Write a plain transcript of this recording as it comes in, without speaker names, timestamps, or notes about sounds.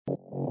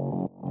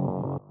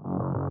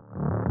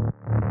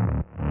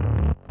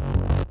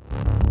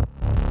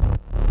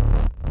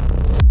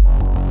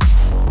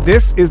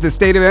This is The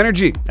State of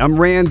Energy. I'm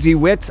Rand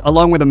DeWitt,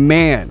 along with a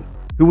man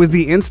who was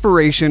the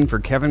inspiration for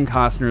Kevin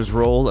Costner's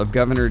role of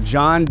Governor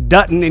John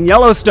Dutton in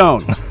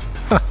Yellowstone.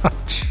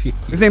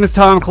 His name is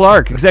Tom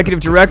Clark, Executive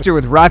Director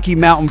with Rocky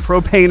Mountain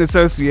Propane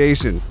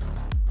Association.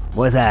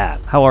 What's that?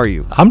 How are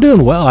you? I'm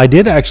doing well. I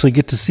did actually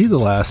get to see the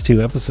last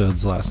two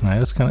episodes last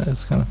night. It's kind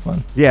of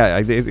fun.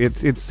 Yeah,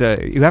 it's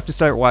you have to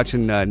start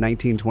watching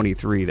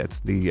 1923. That's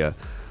the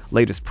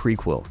latest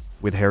prequel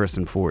with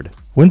Harrison Ford.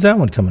 When's that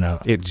one coming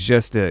out? It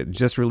just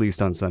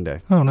released on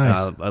Sunday. Oh,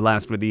 nice.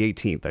 Last with the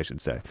 18th, I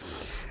should say.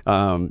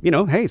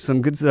 Hey,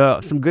 some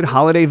good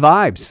holiday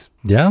vibes.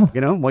 Yeah.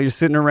 While you're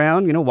sitting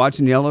around,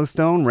 watching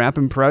Yellowstone,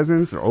 wrapping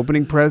presents or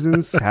opening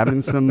presents,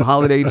 having some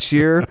holiday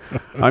cheer.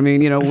 I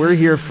mean, we're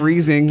here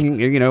freezing,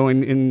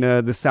 in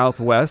the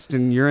Southwest,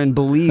 and you're in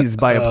Belize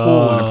by a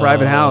pool in a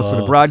private house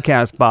with a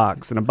broadcast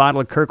box and a bottle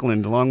of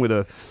Kirkland along with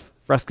a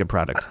Fresca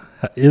product.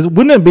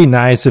 Wouldn't it be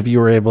nice if you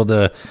were able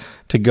to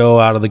go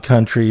out of the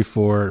country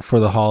for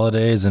the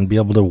holidays and be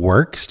able to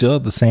work still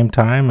at the same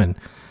time and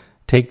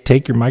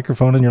take your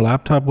microphone and your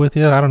laptop with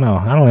you? I don't know.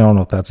 I don't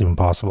know if that's even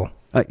possible.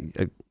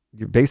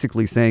 You're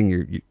basically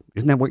saying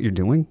isn't that what you're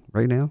doing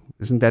right now?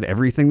 Isn't that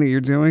everything that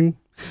you're doing?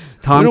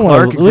 Tom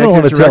Clark, we don't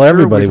want to tell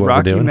everybody what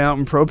Rocky we're doing.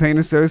 Mountain Propane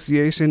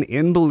Association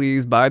in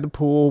Belize by the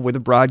pool with a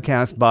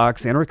broadcast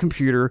box and a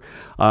computer.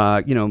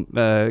 Playing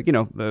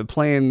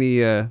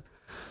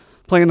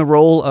the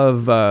role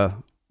of the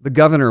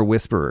governor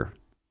whisperer.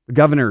 The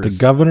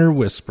governor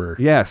whisperer.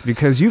 Yes,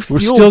 because we're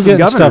still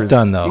getting stuff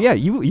done, though. Yeah,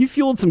 you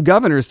fueled some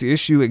governors to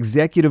issue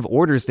executive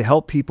orders to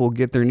help people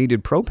get their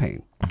needed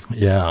propane.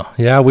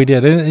 Yeah, we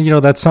did.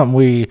 And that's something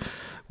we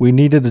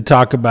needed to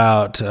talk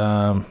about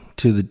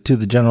to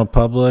the general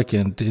public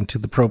and to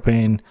the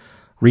propane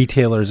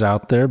retailers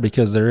out there,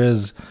 because there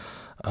is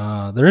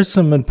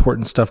some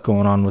important stuff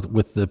going on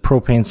with the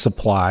propane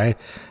supply,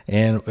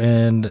 and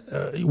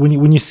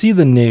when you see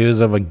the news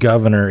of a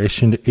governor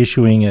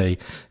issuing a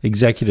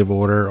executive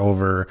order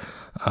over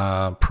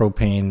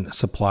propane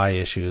supply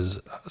issues,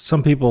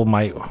 some people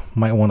might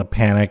want to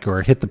panic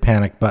or hit the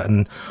panic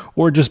button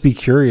or just be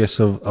curious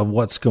of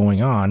what's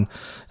going on.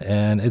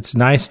 And it's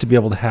nice to be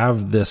able to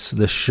have this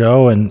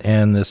show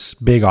and this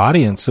big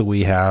audience that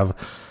we have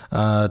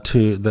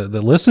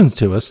that listens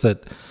to us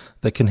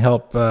that can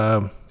help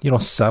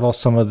settle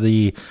some of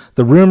the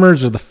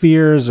rumors or the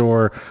fears,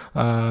 or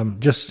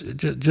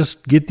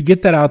just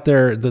get that out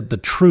there, the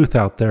truth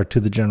out there to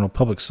the general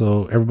public,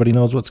 so everybody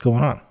knows what's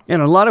going on.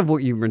 And a lot of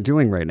what you've been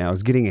doing right now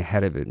is getting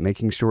ahead of it,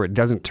 making sure it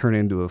doesn't turn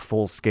into a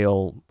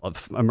full-scale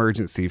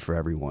emergency for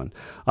everyone.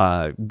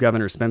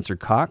 Governor Spencer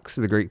Cox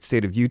of the great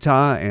state of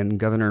Utah and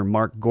Governor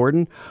Mark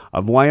Gordon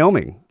of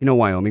Wyoming.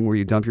 Wyoming, where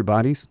you dump your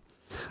bodies?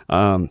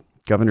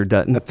 Governor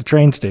Dutton. At the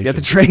train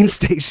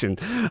station.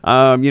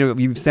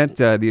 You've sent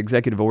the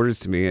executive orders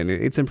to me, and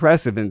it's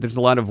impressive. And there's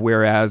a lot of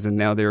whereas and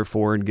now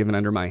therefore and given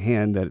under my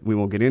hand that we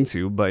won't get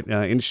into. But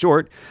in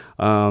short,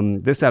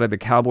 this out of the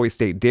Cowboy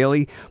State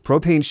Daily: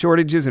 propane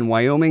shortages in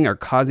Wyoming are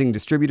causing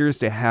distributors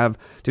to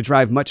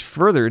drive much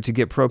further to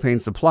get propane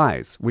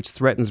supplies, which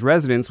threatens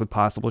residents with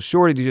possible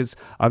shortages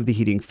of the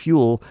heating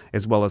fuel,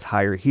 as well as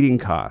higher heating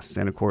costs.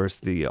 And of course,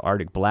 the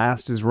Arctic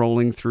blast is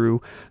rolling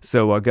through.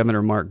 So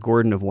Governor Mark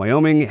Gordon of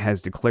Wyoming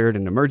has declared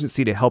an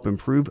emergency to help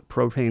improve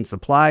propane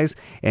supplies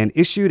and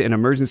issued an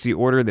emergency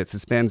order that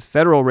suspends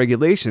federal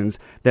regulations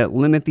that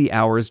limit the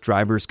hours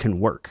drivers can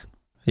work.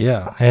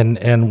 Yeah, and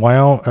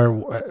now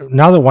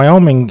that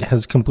Wyoming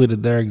has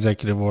completed their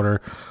executive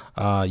order,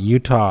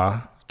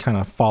 Utah kind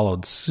of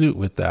followed suit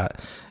with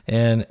that.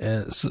 And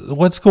so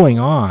what's going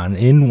on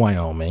in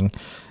Wyoming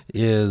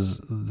is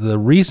the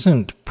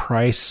recent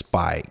price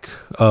spike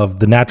of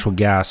the natural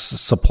gas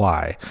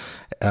supply.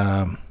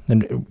 And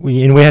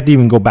we had to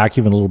even go back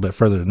even a little bit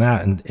further than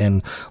that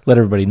and let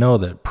everybody know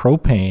that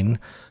propane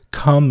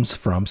comes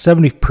from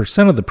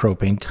 70% of the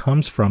propane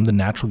comes from the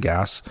natural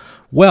gas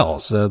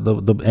wells.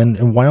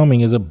 And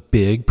Wyoming is a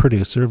big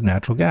producer of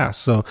natural gas.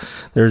 So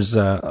there's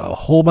a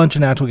whole bunch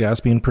of natural gas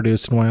being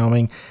produced in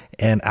Wyoming,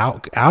 and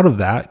out of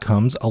that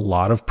comes a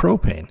lot of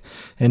propane.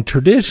 And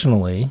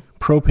traditionally,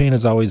 propane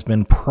has always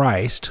been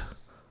priced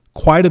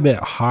quite a bit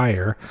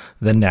higher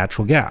than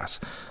natural gas.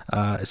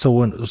 So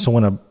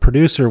when a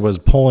producer was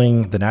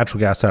pulling the natural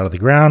gas out of the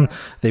ground,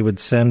 they would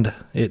send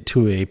it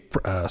to a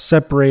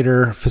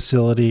separator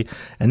facility,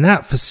 and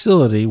that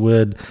facility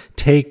would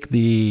take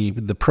the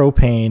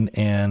propane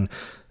and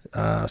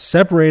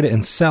separate it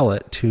and sell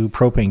it to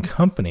propane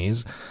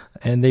companies,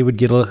 and they would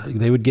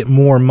get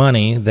more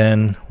money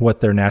than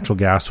what their natural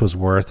gas was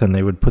worth, and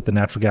they would put the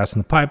natural gas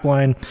in the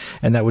pipeline,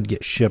 and that would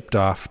get shipped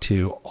off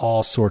to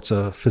all sorts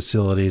of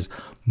facilities.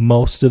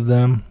 Most of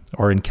them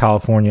are in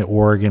California,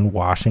 Oregon,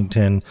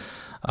 Washington.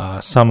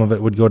 Some of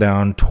it would go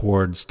down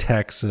towards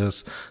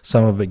Texas.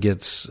 Some of it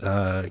gets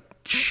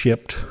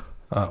shipped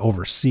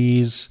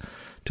overseas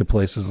to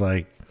places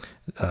like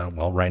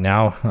right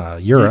now,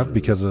 Europe,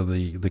 because of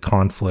the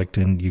conflict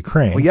in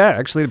Ukraine. Well, yeah,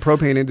 actually, the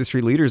propane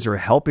industry leaders are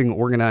helping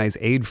organize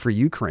aid for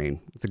Ukraine.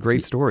 It's a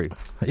great story.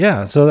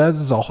 Yeah, so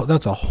that's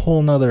a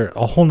whole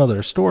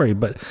nother story.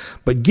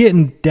 But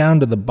getting down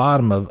to the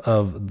bottom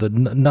of the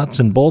nuts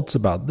and bolts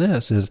about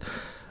this is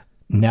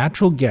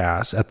natural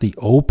gas at the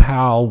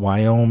Opal,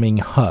 Wyoming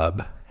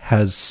hub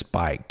has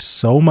spiked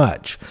so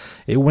much.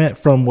 It went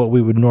from what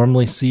we would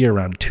normally see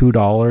around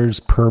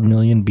 $2 per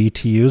million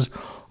BTUs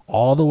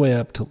all the way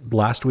up to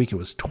last week. It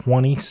was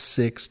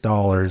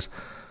 $26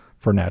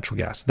 for natural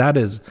gas. That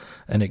is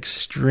an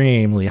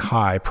extremely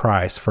high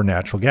price for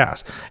natural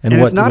gas. And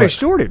it's not a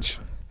shortage.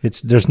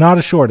 There's not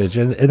a shortage.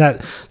 And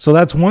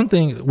that's one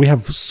thing. We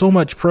have so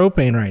much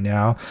propane right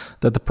now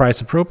that the price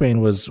of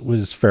propane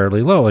was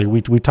fairly low.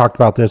 Like we talked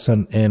about this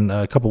in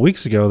a couple of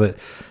weeks ago, that,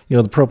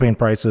 the propane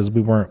prices,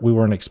 we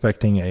weren't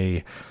expecting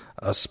a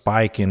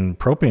spike in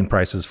propane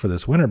prices for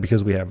this winter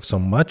because we have so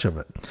much of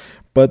it.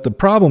 But the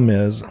problem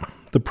is,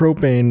 the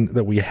propane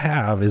that we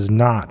have is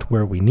not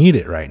where we need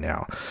it right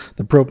now.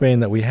 The propane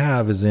that we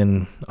have is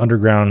in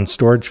underground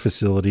storage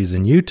facilities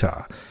in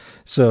Utah.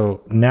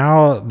 So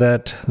now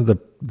that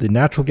the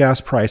natural gas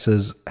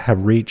prices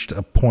have reached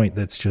a point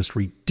that's just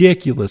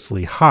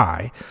ridiculously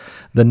high,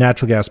 the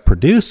natural gas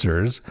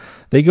producers,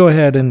 they go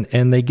ahead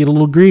and they get a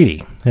little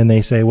greedy, and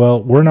they say,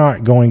 well, we're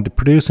not going to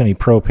produce any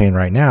propane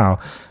right now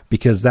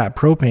because that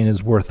propane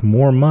is worth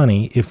more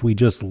money if we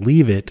just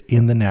leave it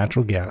in the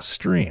natural gas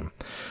stream.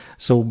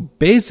 So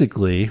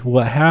basically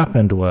what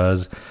happened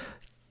was,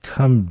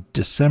 come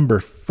December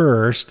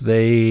 1st,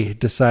 they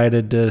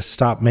decided to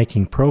stop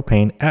making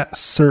propane at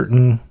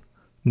certain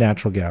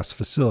natural gas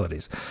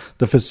facilities.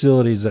 The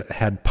facilities that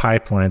had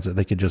pipelines that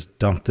they could just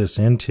dump this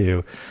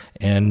into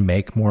and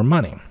make more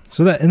money.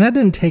 So that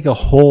didn't take a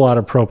whole lot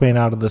of propane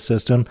out of the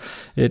system.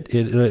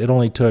 It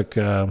only took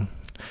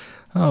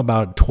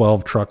about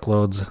 12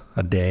 truckloads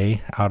a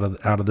day out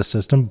of the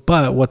system.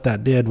 But what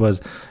that did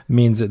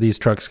means that these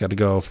trucks got to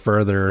go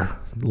further,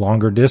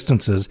 longer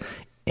distances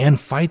and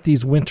fight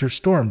these winter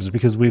storms,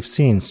 because we've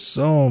seen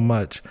so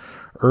much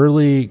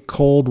early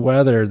cold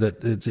weather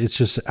that it's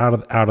just out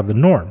of the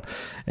norm.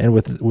 And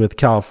with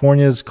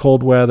California's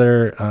cold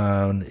weather,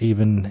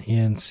 even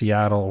in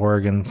Seattle,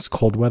 Oregon's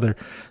cold weather,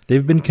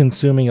 they've been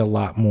consuming a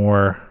lot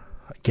more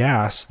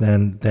gas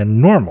than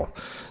normal.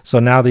 So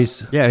now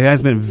it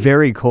has been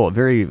very cold,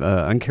 very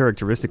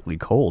uncharacteristically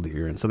cold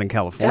here in Southern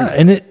California.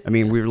 Yeah, and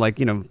we were like,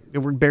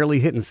 we're barely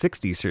hitting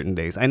 60 certain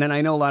days. And then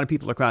I know a lot of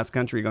people across the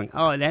country going,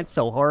 oh, that's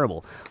so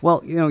horrible.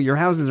 Well, your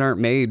houses aren't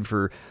made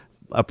for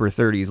upper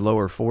 30s,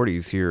 lower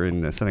 40s here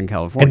in Southern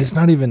California. And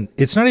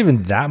it's not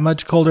even that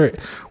much colder.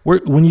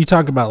 When you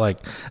talk about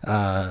like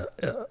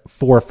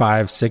 4,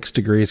 5, 6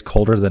 degrees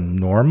colder than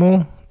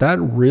normal, that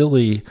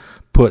really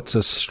puts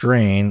a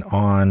strain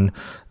on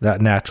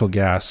that natural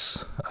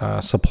gas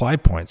supply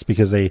points,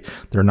 because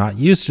they're not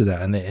used to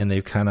that, and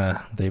they've kind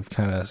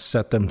of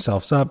set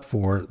themselves up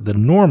for the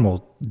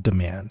normal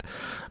demand.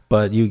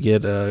 But you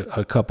get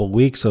a couple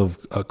weeks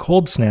of a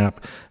cold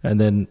snap, and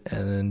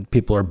then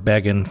people are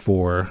begging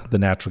for the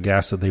natural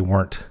gas that they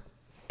weren't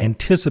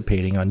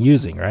anticipating on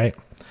using, right?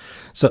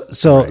 So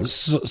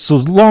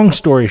long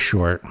story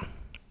short,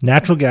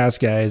 natural gas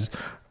guys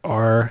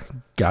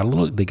got a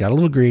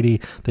little greedy.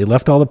 They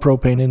left all the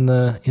propane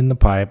in the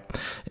pipe,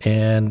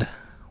 and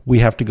we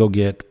have to go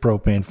get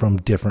propane from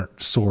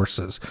different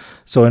sources.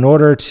 So in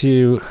order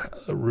to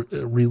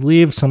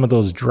relieve some of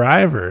those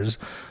drivers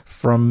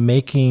from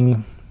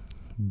making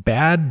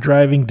bad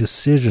driving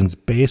decisions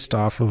based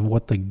off of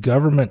what the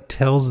government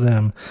tells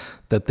them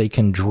that they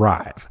can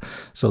drive.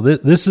 So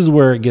this is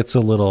where it gets a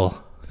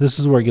little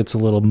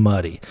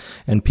muddy,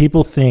 and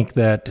people think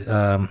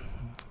that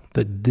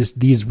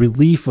these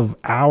relief of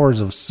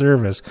hours of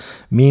service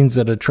means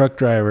that a truck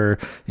driver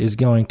is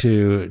going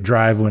to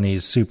drive when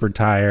he's super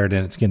tired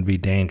and it's going to be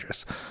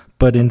dangerous.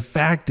 But in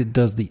fact, it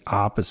does the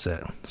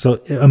opposite. So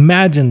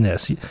imagine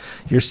this.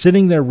 You're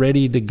sitting there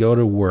ready to go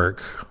to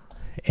work,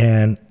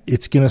 and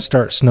it's going to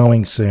start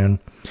snowing soon.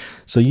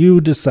 So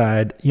you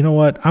decide, you know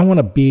what? I want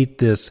to beat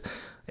this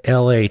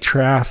LA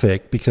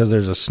traffic because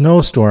there's a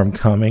snowstorm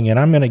coming, and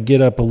I'm going to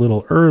get up a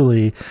little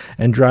early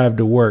and drive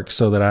to work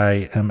so that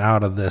I am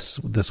out of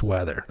this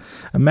weather.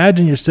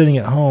 Imagine you're sitting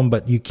at home,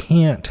 but you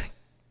can't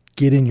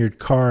get in your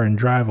car and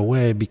drive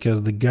away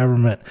because the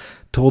government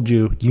told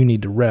you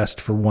need to rest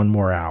for 1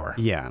 more hour.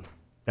 Yeah,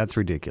 that's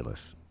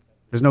ridiculous.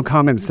 There's no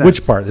common sense.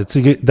 Which part?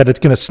 That it's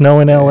going to snow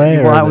in LA?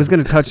 Well, I was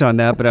going to touch on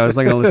that, but I was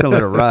like, let's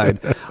let it ride.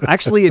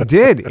 Actually, it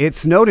did. It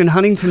snowed in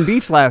Huntington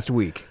Beach last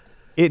week.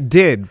 It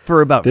did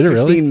for about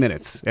 15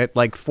 minutes at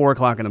like 4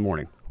 o'clock in the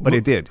morning, but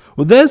it did.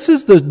 Well, these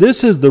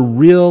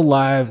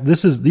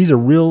are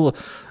real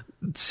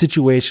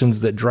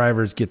situations that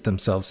drivers get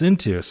themselves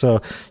into. So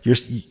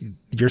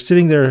you're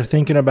sitting there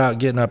thinking about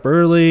getting up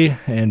early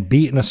and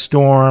beating a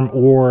storm,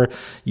 or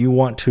you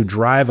want to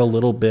drive a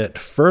little bit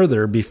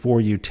further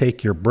before you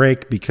take your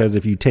break, because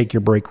if you take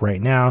your break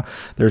right now,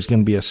 there's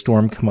going to be a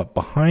storm come up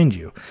behind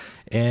you.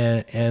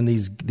 and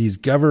these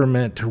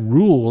government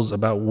rules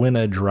about when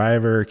a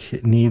driver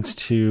needs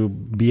to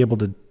be able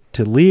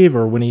to leave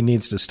or when he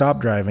needs to stop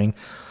driving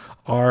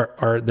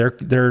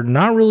they're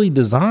not really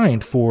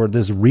designed for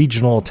this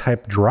regional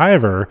type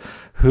driver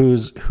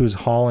who's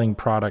hauling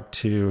product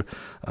to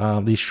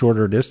these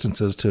shorter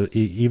distances to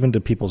even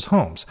to people's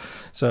homes.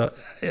 So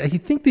I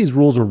think these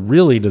rules are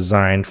really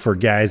designed for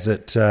guys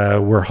that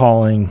were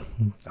hauling,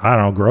 I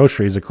don't know,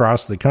 groceries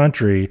across the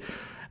country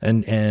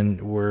and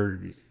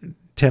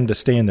tend to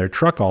stay in their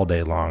truck all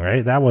day long,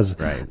 right? That was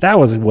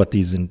what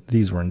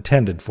these were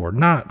intended for,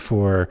 not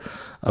for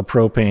a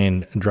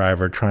propane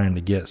driver trying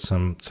to get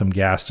some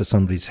gas to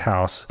somebody's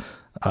house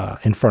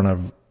in front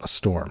of a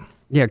storm.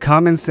 Yeah,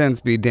 common sense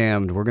be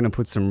damned. We're going to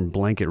put some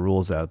blanket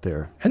rules out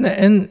there,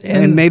 and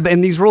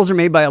these rules are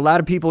made by a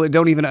lot of people that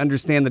don't even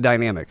understand the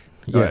dynamic.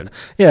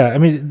 Yeah. I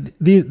mean,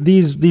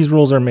 these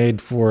rules are made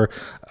for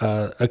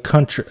a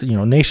country,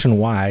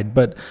 nationwide.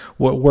 But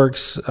what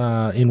works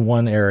in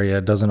one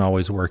area doesn't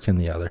always work in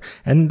the other.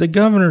 And the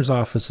governor's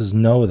offices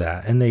know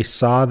that, and they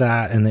saw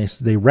that, and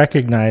they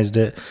recognized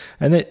it,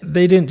 and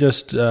they didn't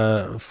just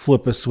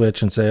flip a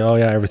switch and say, "Oh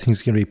yeah,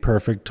 everything's going to be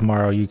perfect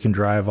tomorrow. You can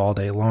drive all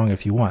day long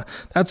if you want."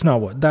 That's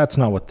not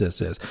what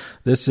this is.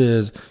 This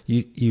is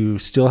you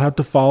still have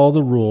to follow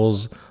the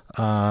rules.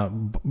 I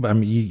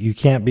mean, you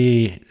can't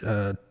be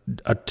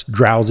a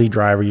drowsy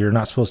driver. You're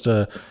not supposed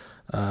to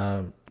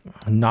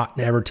not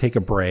ever take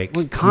a break.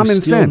 Well,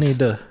 common sense.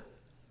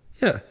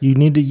 You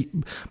need to,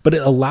 but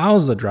it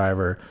allows the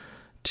driver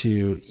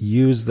to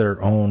use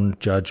their own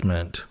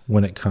judgment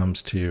when it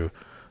comes to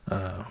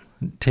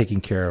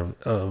taking care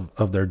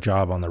of their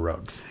job on the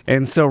road.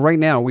 And so right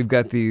now we've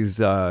got these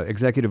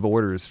executive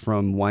orders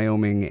from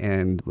Wyoming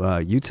and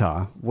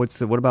Utah.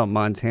 What about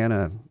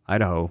Montana,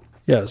 Idaho?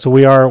 Yeah, so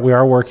we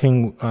are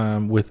working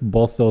with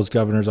both those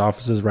governors'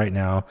 offices right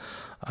now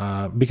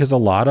because a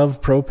lot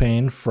of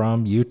propane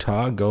from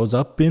Utah goes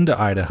up into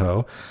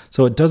Idaho.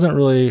 So it doesn't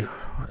really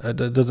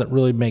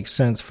make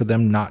sense for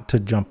them not to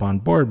jump on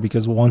board,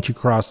 because once you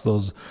cross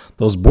those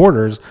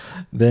borders,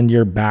 then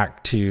you're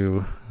back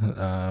to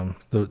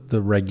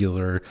the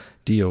regular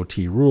DOT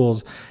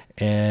rules.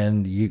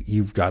 And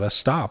you've got to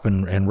stop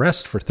and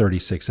rest for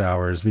 36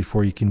 hours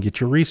before you can get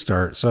your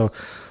restart. So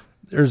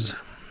there's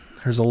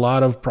a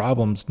lot of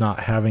problems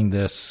not having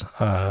this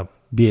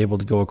be able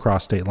to go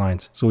across state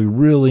lines. So we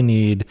really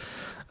need,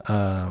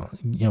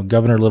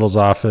 Governor Little's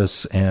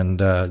office and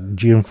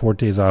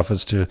Gianforte's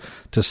office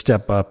to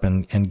step up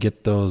and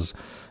get those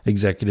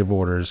executive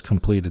orders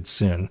completed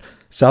soon.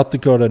 South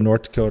Dakota,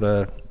 North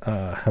Dakota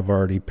have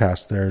already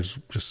passed theirs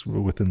just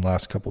within the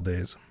last couple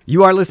days.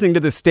 You are listening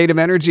to The State of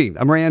Energy.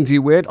 I'm Randy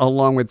Witt,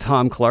 along with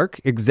Tom Clark,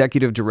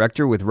 Executive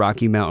Director with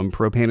Rocky Mountain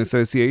Propane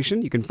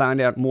Association. You can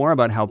find out more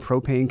about how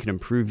propane can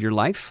improve your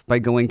life by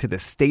going to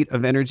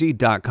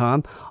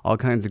thestateofenergy.com. All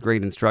kinds of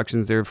great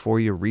instructions there for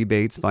you,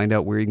 rebates, find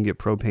out where you can get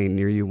propane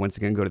near you. Once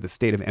again, go to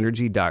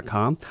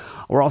thestateofenergy.com.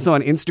 We're also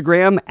on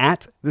Instagram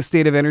at The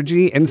State of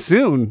Energy, and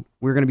soon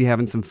we're going to be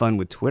having some fun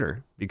with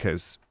Twitter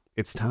because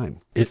it's time.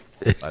 It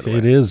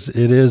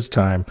is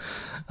time.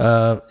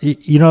 The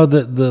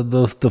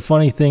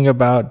funny thing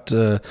about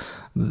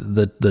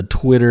the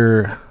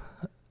Twitter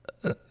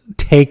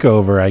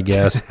takeover, I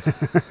guess,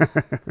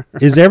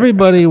 is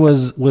everybody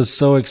was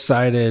so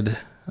excited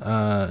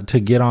to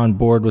get on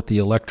board with the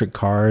electric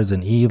cars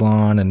and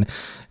Elon and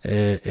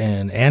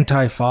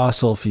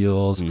anti-fossil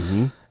fuels,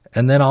 mm-hmm.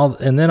 and then all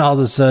of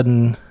a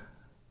sudden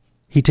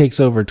he takes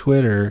over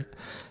Twitter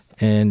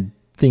and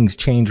things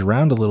change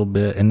around a little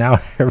bit, and now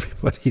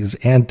everybody's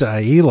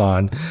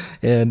anti-Elon.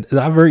 And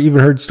I've even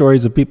heard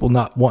stories of people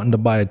not wanting to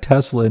buy a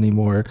Tesla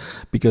anymore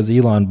because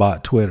Elon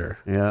bought Twitter.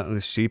 Yeah,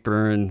 the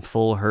sheeper and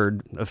full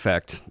herd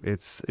effect.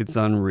 It's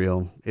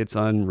unreal. It's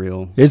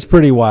unreal. It's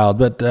pretty wild.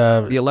 But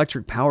the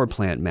electric power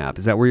plant map,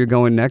 is that where you're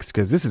going next?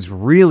 Because this is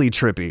really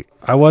trippy.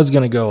 I was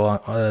going to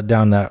go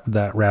down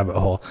that rabbit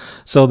hole.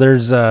 So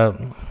there's a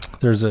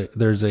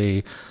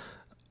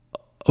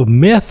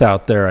myth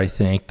out there, I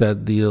think,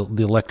 that the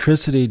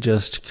electricity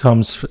just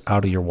comes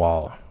out of your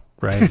wall,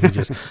 right?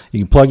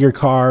 You can plug your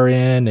car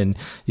in and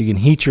you can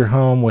heat your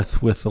home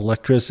with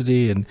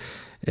electricity, and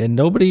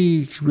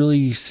nobody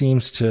really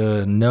seems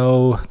to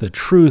know the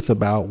truth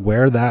about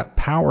where that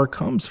power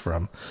comes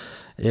from.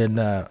 And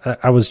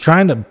I was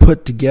trying to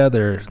put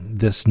together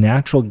this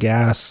natural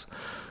gas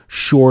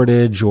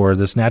shortage, or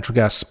this natural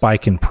gas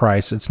spike in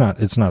price. It's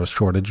not a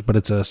shortage, but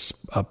it's a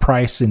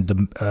price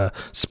in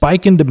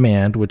spike in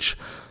demand, which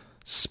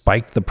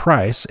spiked the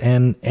price,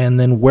 and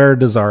then where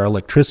does our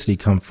electricity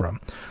come from?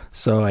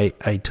 So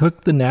I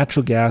took the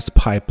natural gas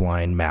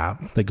pipeline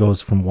map that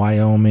goes from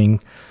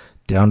Wyoming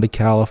down to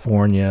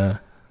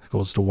California,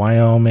 goes to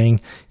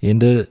Wyoming,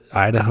 into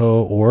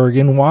Idaho,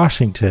 Oregon,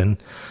 Washington,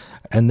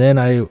 and then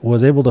I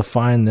was able to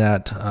find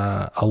that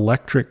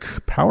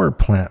electric power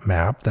plant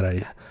map that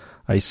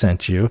I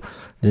sent you.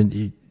 Do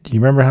you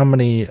remember how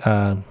many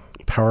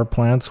power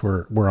plants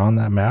were on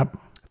that map?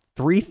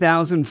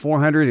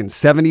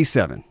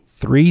 3,477.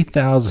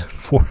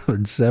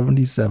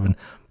 3,477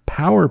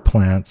 power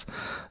plants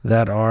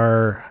that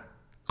are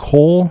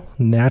coal,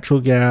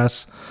 natural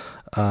gas,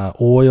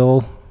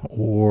 oil,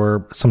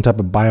 or some type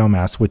of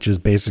biomass, which is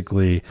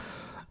basically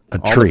a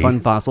all tree. the fun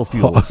fossil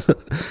fuels.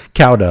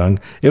 Cow dung.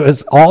 It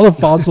was all the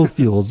fossil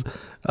fuels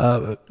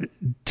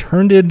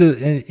turned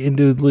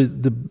into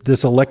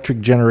this electric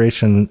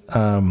generation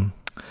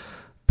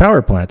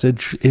power plants.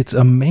 It's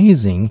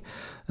amazing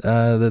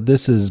that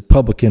this is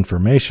public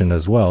information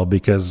as well,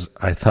 because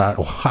I thought,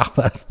 wow,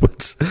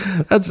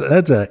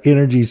 that's an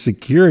energy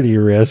security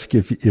risk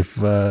if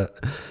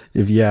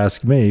you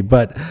ask me.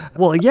 But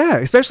well, yeah,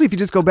 especially if you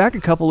just go back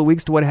a couple of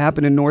weeks to what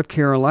happened in North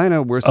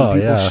Carolina, where some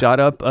people shot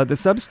up the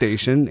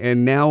substation,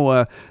 and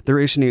now they're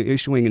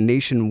issuing a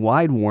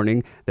nationwide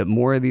warning that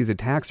more of these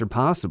attacks are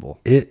possible.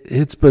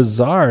 It's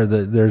bizarre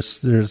that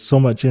there's so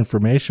much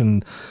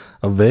information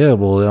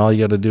available, and all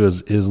you got to do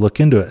is look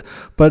into it.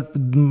 But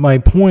my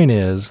point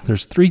is,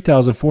 there's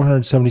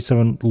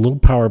 3,477 little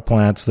power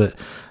plants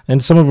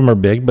and some of them are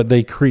big, but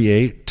they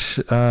create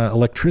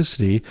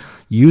electricity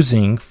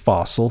using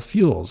fossil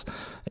fuels.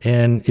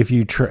 And if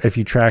you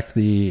track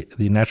the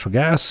natural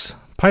gas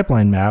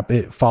pipeline map,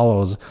 it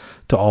follows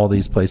to all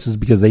these places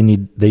because they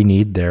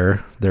need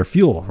their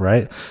fuel,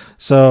 right?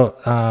 So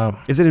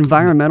is it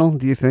environmental?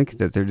 Do you think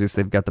that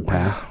they've got the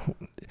path?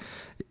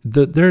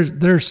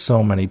 There's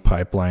so many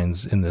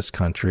pipelines in this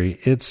country.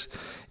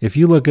 If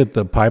you look at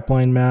the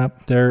pipeline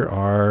map, there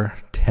are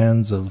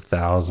tens of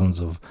thousands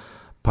of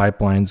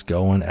pipelines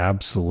going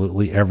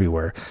absolutely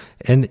everywhere,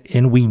 and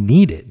we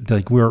need it.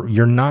 Like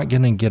you're not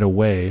going to get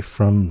away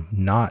from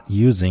not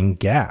using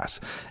gas.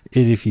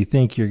 If you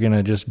think you're going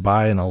to just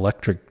buy an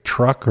electric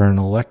truck or an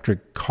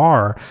electric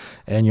car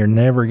and you're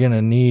never going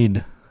to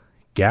need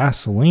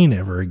gasoline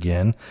ever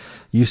again,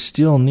 you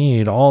still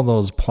need all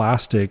those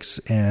plastics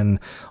and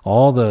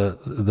all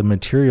the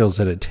materials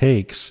that it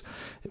takes,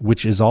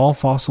 which is all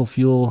fossil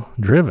fuel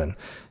driven.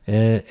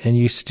 And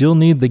you still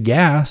need the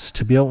gas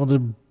to be able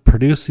to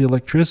produce the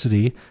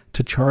electricity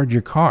to charge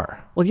your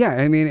car. Well, yeah,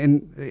 I mean,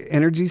 and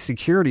energy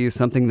security is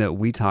something that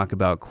we talk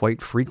about quite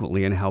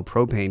frequently, and how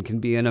propane can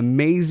be an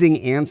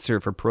amazing answer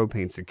for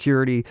propane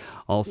security.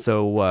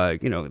 Also,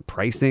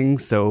 pricing,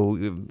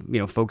 so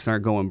folks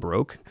aren't going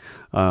broke.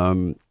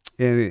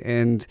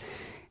 And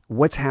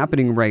what's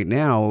happening right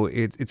now,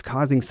 it's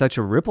causing such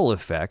a ripple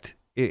effect.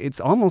 It's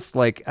almost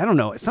like, I don't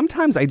know,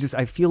 sometimes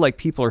I feel like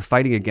people are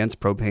fighting against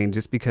propane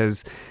just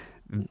because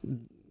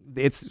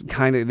it's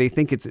they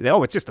think it's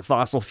just a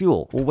fossil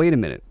fuel. Well, wait a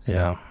minute.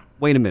 Yeah.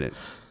 Wait a minute.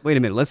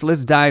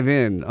 Let's dive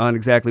in on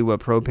exactly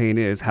what propane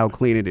is, how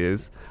clean it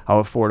is,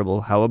 how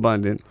affordable, how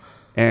abundant,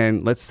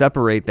 and let's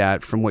separate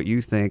that from what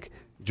you think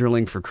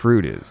drilling for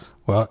crude is.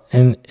 Well,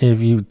 and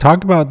if you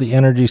talk about the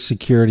energy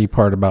security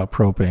part about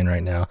propane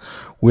right now,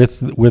 with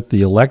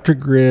the electric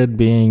grid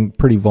being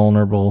pretty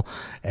vulnerable,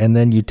 and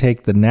then you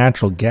take the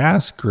natural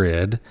gas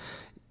grid,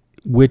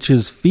 which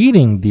is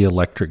feeding the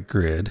electric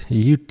grid.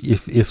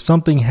 If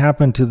something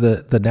happened to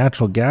the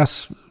natural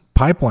gas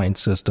pipeline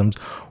systems,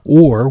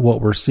 or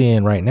what we're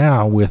seeing right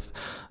now with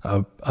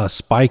a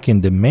spike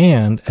in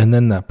demand, and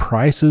then the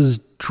prices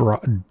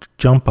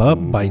jump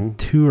up by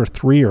 2 or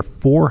 3 or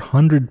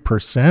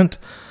 400%.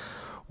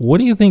 What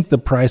do you think the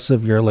price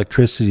of your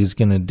electricity is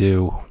going to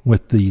do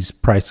with these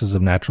prices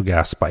of natural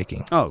gas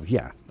spiking? Oh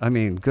yeah, I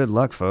mean, good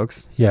luck,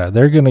 folks. Yeah,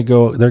 they're going to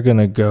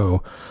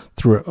go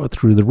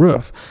through the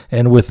roof.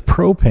 And with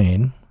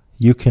propane,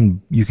 you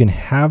can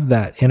have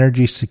that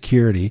energy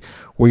security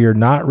where you're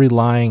not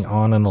relying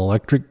on an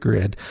electric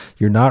grid,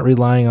 you're not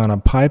relying on a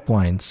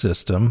pipeline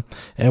system,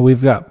 and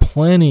we've got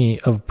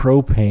plenty of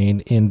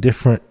propane in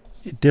different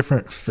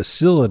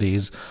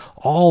facilities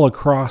all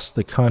across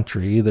the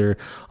country, either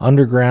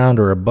underground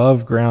or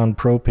above ground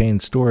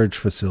propane storage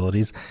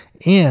facilities.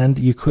 And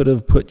you could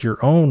have put your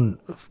own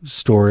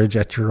storage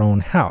at your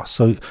own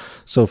house.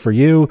 So for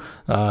you,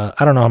 I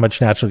don't know how much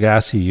natural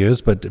gas you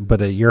use, but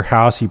at your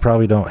house, you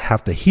probably don't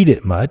have to heat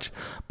it much,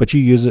 but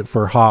you use it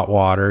for hot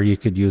water. You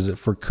could use it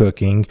for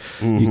cooking.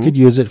 Mm-hmm. You could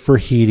use it for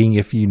heating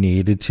if you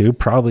needed to.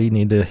 Probably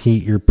need to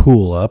heat your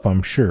pool up,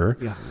 I'm sure.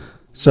 Yeah.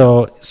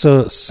 So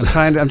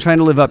I'm trying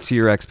to live up to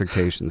your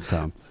expectations,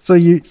 Tom. So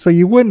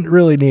you wouldn't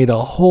really need a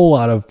whole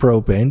lot of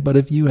propane, but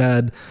if you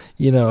had,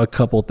 a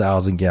couple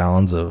thousand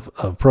gallons of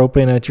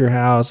propane at your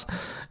house,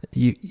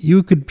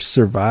 you could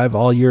survive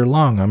all year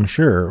long, I'm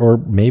sure, or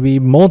maybe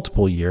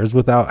multiple years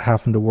without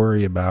having to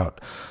worry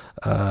about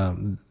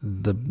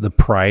the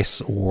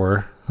price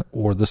or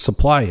the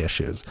supply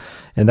issues.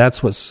 And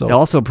that's what's so.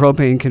 Also,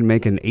 propane can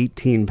make an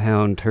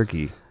 18-pound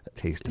turkey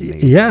taste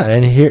amazing. Yeah,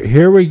 and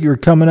here you're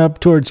coming up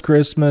towards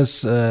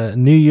Christmas,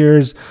 New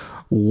Year's.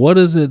 What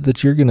is it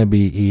that you're going to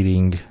be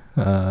eating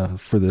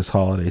for this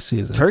holiday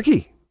season?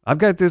 Turkey. I've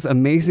got this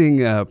amazing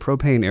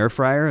propane air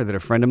fryer that a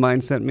friend of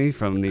mine sent me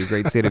from the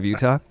great state of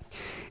Utah,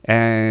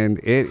 and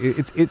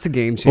it's a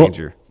game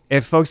changer.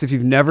 Well, if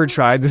you've never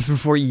tried this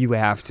before, you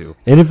have to.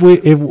 And if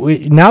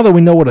we now that we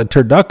know what a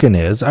turducken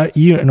is, I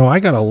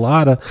got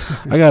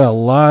a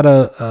lot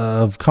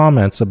of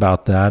comments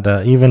about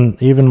that.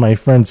 Even my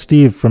friend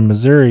Steve from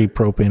Missouri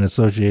Propane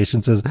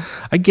Association says,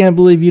 "I can't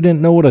believe you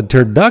didn't know what a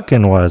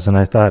turducken was." And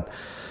I thought,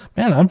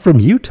 Man, I'm from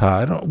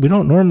Utah. We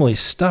don't normally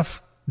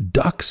stuff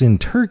ducks in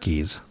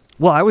turkeys.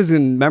 Well,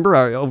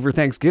 over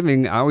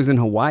Thanksgiving, I was in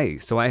Hawaii,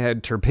 so I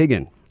had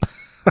turpigan.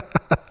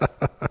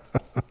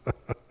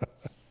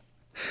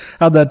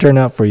 How'd that turn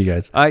out for you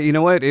guys? You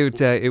know what?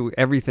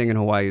 Everything in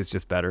Hawaii is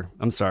just better.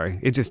 I'm sorry.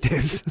 It just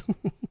is.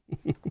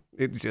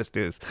 It just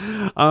is.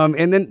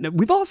 And then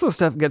we've also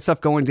got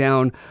stuff going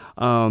on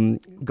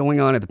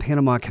at the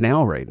Panama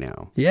Canal right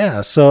now.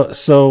 Yeah.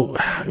 So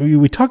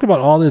we talk about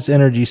all this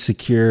energy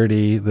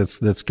security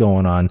that's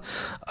going on.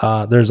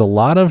 There's a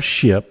lot of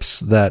ships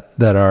that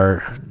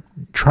are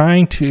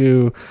trying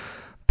to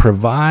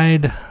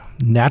provide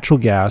natural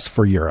gas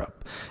for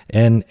Europe.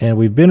 And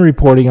we've been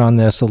reporting on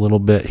this a little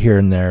bit here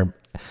and there.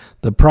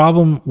 The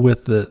problem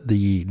with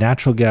the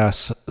natural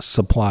gas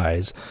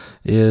supplies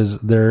is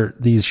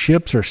these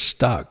ships are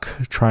stuck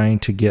trying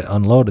to get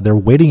unloaded. They're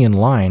waiting in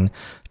line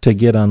to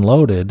get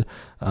unloaded,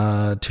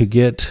 to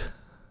get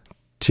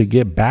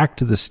back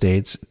to the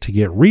States, to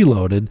get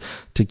reloaded,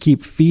 to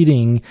keep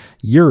feeding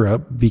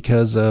Europe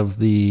because of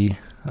the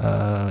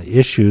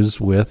issues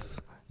with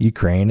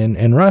Ukraine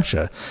and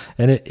Russia.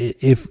 And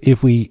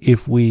if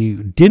we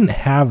didn't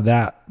have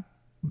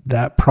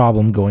that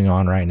problem going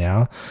on right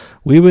now,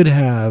 we would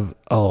have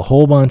a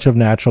whole bunch of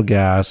natural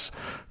gas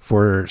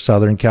for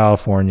Southern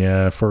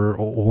California, for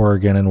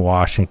Oregon and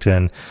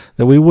Washington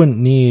that we wouldn't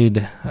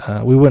need.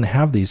 We wouldn't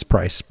have these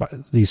price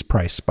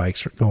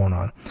spikes going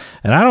on.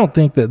 And I don't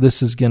think that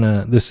this is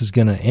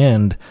gonna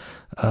end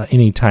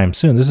anytime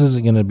soon. This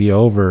isn't going to be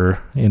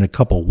over in a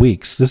couple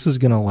weeks. This is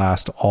going to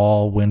last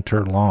all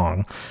winter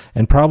long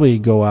and probably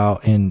go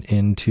out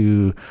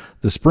into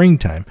the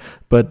springtime.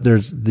 But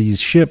these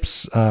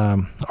ships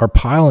are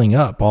piling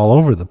up all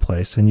over the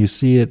place, and you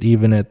see it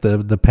even at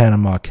the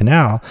Panama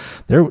Canal.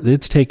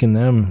 It's taken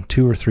them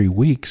 2 or 3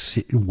 weeks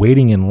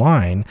waiting in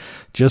line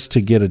just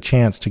to get a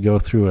chance to go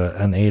through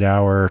an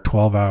 8-hour,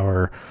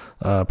 12-hour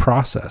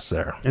process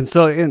there. And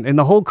so, and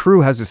the whole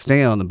crew has to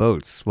stay on the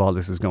boats while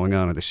this is going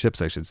on, or the ships,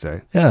 I should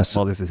say. Yes,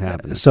 while this is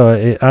happening. So,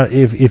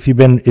 if you've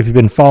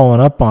been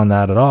following up on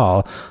that at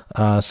all,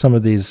 some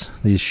of these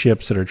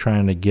ships that are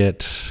trying to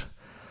get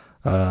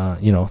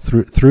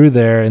through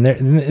there, and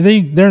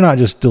they're not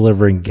just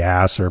delivering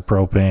gas or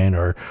propane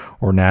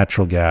or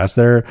natural gas.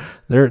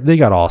 They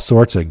got all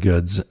sorts of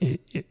goods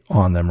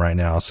on them right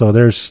now. So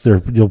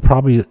you'll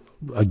probably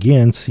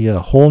again see a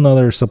whole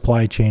nother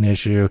supply chain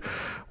issue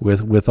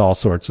with all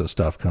sorts of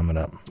stuff coming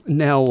up.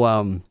 Now,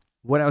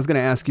 what I was going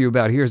to ask you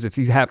about here is if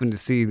you happen to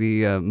see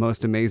the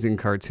most amazing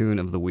cartoon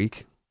of the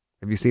week.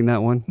 Have you seen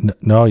that one?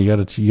 No, you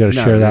got to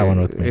share that one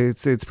with me.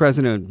 It's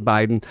President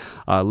Biden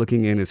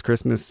looking in his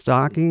Christmas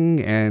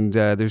stocking, and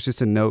there's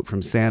just a note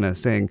from Santa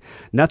saying,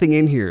 "Nothing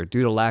in here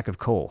due to lack of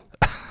coal."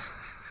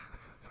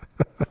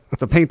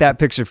 So paint that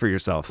picture for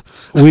yourself.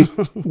 we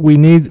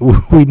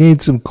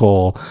need some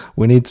coal.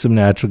 We need some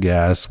natural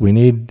gas. We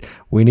need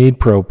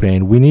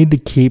propane. We need to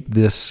keep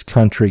this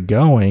country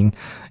going,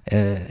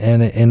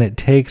 and it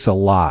takes a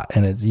lot.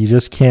 And you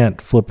just can't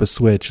flip a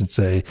switch and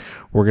say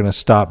we're going to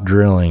stop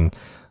drilling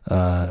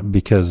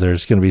because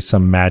there's going to be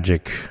some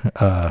magic.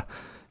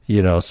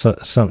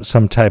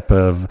 Some type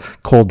of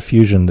cold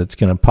fusion that's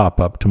going to pop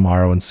up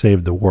tomorrow and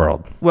save the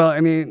world. Well, I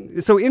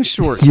mean, so in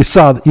short, you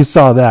saw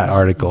that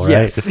article,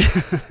 right?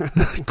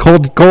 Yes.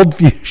 cold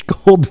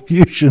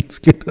fusion's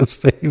going to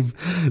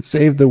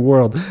save the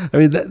world. I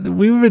mean,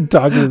 we've been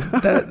talking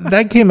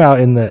that came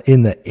out in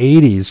the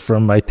 80s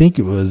from, I think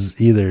it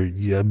was either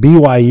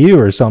BYU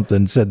or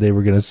something, said they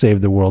were going to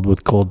save the world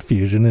with cold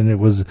fusion, and it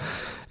was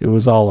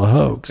all a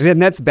hoax.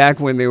 And that's back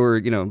when they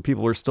were,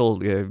 people were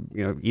still,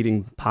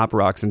 eating Pop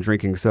Rocks and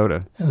drinking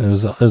soda. It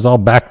was all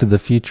Back to the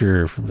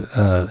Future,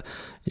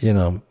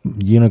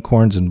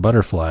 unicorns and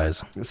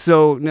butterflies.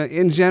 So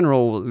in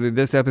general,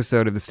 this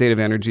episode of the State of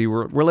Energy,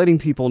 we're letting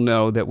people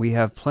know that we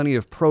have plenty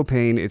of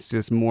propane. It's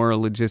just more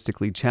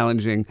logistically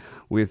challenging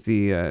with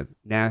the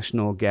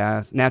natural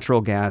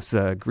gas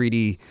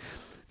greedy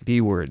B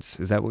words.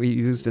 Is that what you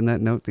used in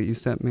that note that you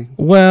sent me?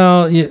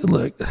 Well,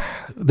 look,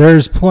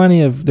 there's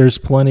plenty of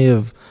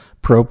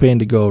propane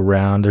to go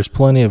around. There's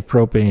plenty of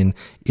propane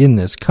in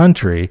this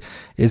country.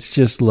 It's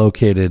just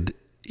located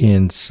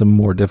in some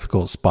more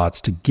difficult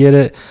spots to get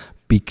it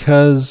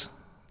because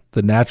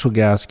the natural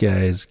gas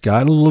guys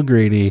got a little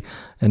greedy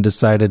and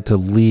decided to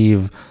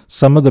leave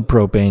some of the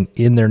propane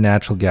in their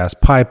natural gas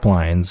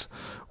pipelines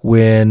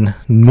when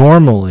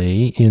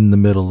normally in the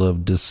middle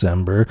of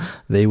December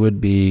they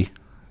would be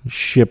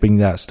shipping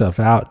that stuff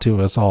out to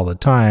us all the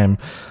time.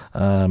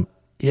 And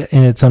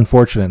it's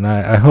unfortunate. And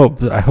I hope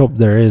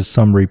there is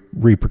some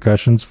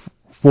repercussions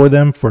for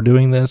them for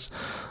doing this.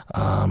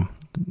 And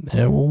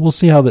we'll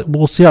see how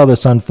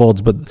this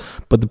unfolds. But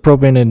the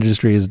propane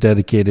industry is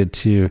dedicated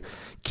to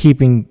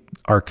keeping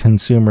our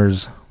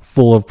consumers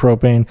full of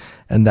propane,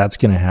 and that's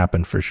going to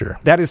happen for sure.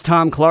 That is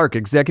Tom Clark,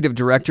 Executive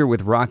Director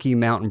with Rocky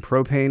Mountain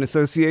Propane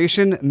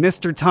Association.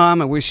 Mr.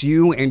 Tom, I wish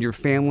you and your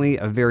family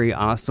a very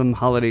awesome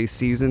holiday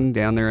season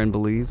down there in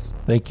Belize.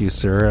 Thank you,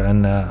 sir,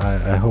 and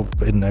I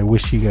hope and I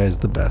wish you guys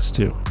the best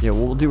too. Yeah,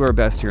 well, we'll do our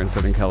best here in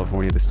Southern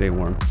California to stay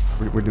warm.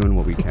 We're doing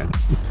what we can.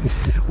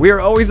 We are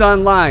always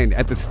online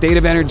at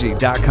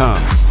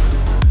thestateofenergy.com.